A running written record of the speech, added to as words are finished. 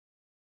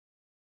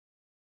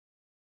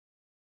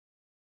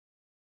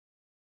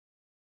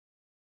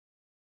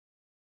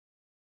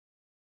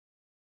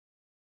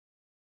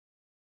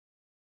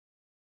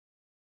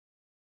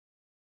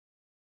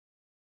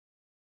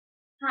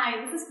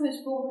Hi, this is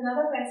Khushbu with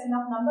another question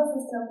of number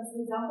systems.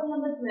 Example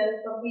number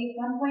 12 from page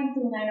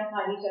 1.29 of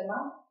R.D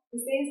Sharma.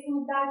 It says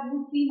prove that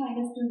root 3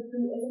 minus 2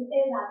 is an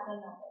irrational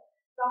number.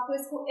 तो आपको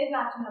इसको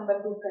irrational number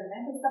prove करना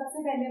है. तो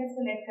सबसे पहले हम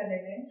इसको let कर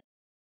लेते हैं.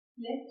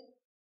 Let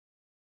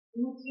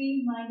root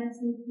 3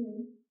 minus root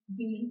 2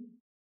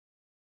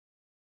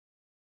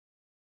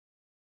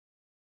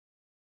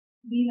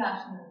 be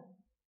rational.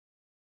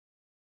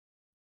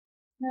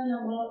 No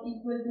number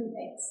equal to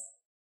x.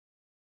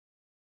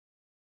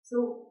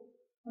 So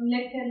हम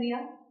लेट कर लिया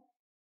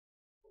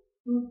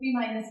रूट 3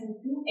 माइनस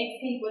रूट 2 एक्स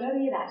के इक्वल और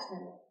ये रैशनल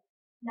है.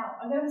 नाउ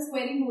अगर हम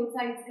स्क्वायरिंग बोथ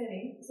साइड्स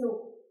करें so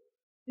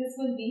this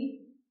will be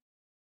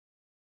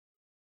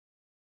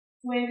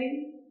squaring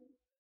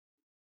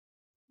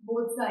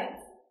both sides.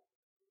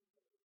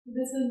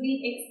 This will be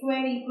x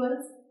square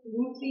equals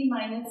root 3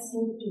 minus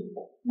root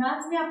 2.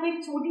 Maths में आपको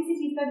एक छोटी सी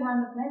चीज का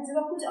ध्यान रखना है.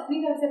 जब आप कुछ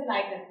अपनी तरफ से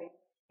अप्लाई करते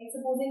हैं,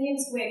 सपोजिंग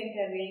हम स्क्वायरिंग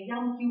कर रहे हैं या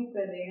हम क्यूब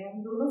कर रहे हैं,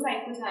 हम दोनों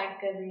साइड कुछ ऐड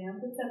कर रहे हैं, हम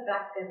कुछ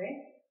सब्ट्रैक्ट कर रहे हैं,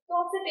 तो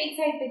आप सिर्फ एक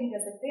साइड पे नहीं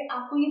कर सकते,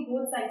 आपको ये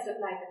बोथ साइड्स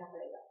अप्लाई करना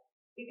पड़ेगा.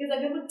 बिकॉज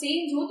अगर वो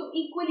चेंज हो तो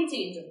इक्वली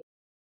चेंज हो.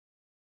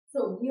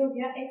 सो ये हो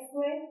गया x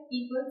square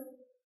equals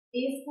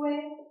a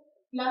square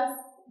plus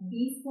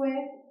B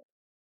square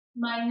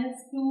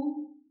minus 2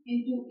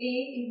 into A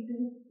into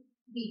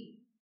B.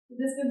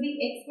 This will be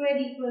x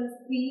square equals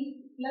 3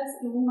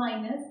 plus 2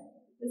 minus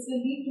this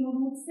will be 2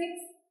 root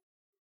 6.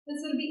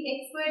 This will be x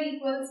square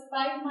equals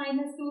 5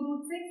 minus 2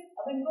 root 6.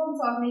 अब इनको हम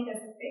solve नहीं कर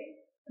सकते.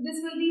 So this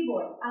will be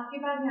what? आपके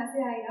पास यहाँ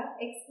से आएगा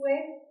x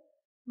square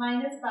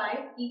minus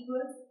 5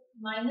 equals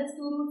minus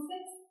 2 root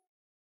 6.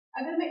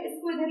 अगर मैं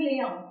इसको इधर ले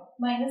आऊँ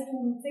minus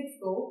 2 root 6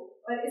 को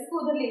और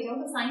इसको उधर ले जाऊँ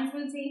तो साइंस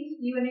will change.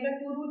 ये बनेगा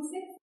 2 root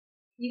 6,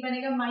 ये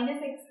बनेगा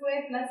minus x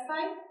square plus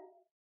 5.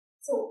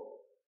 So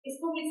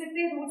इसको हम लिख सकते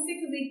हैं root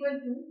 6 is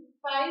equal to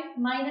 5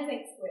 minus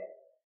x square.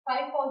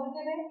 5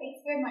 positive है, x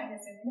square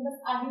माइनस है, मैंने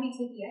बस आगे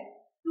पीछे किया है.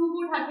 2 को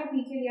उठा के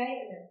नीचे ले आए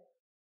इधर.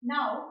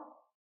 Now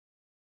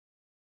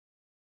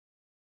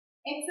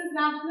x is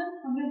rational.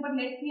 हमने ऊपर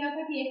लेट किया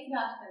था कि x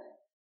रैशनल है.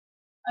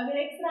 अगर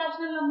x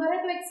रैशनल नंबर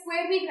है तो x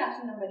स्क्वायर भी एक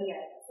रैशनल नंबर ही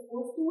आएगा.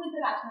 Suppose 2 is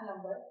a rational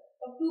number,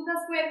 तो 2 का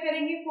स्क्वायर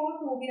करेंगे 4,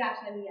 तो वो भी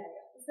रैशनल ही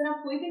आएगा. इस तरह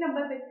आप कोई भी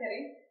नंबर पिक करें,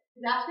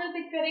 रैशनल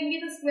पिक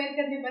करेंगे तो स्क्वायर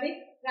करने पर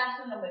एक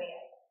रैशनल नंबर ही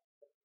आएगा.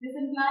 This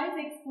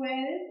implies x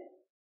square is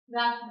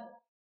rational.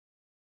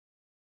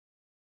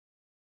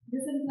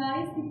 This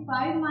implies कि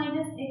 5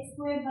 minus x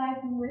square by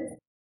 2 is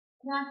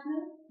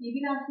rational. ये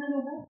भी rational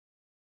होगा,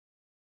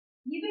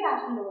 ये भी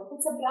rational होगा. कुछ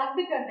subtract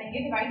भी कर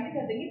देंगे, divide भी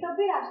कर देंगे, तब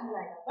भी rational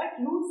आएगा. But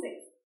root 6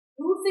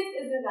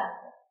 is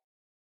irrational.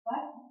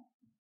 But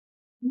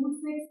root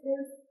 6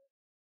 is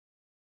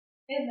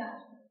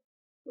irrational.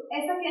 तो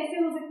ऐसा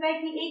कैसे हो सकता है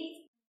कि एक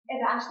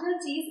irrational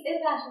चीज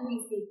irrational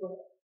चीज के इक्वल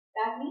है?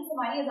 That means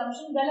हमारी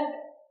assumption गलत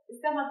है.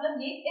 इसका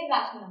मतलब ये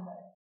irrational number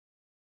है.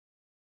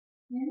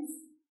 Hence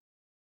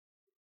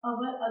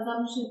our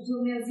assumption जो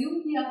हमने assume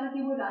किया था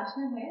कि वो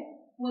rational है,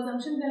 वो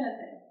assumption गलत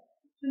है.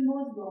 It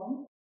was wrong.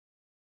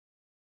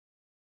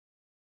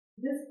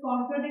 This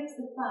contradicts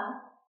the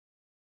fact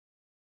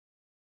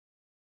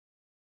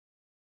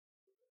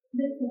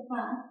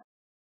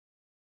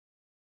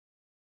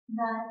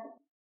that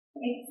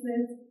x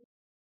is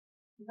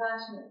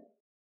rational.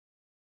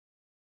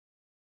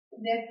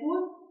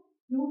 Therefore,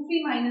 root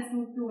 3 minus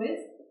root 2 is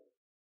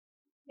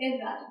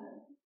irrational.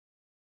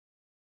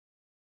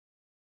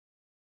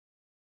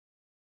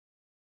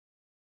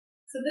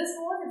 So this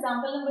was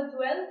example number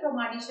 12 from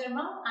R.D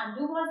Sharma, and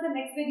do watch the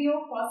next video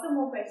for some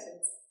more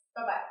questions.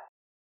 Bye-bye.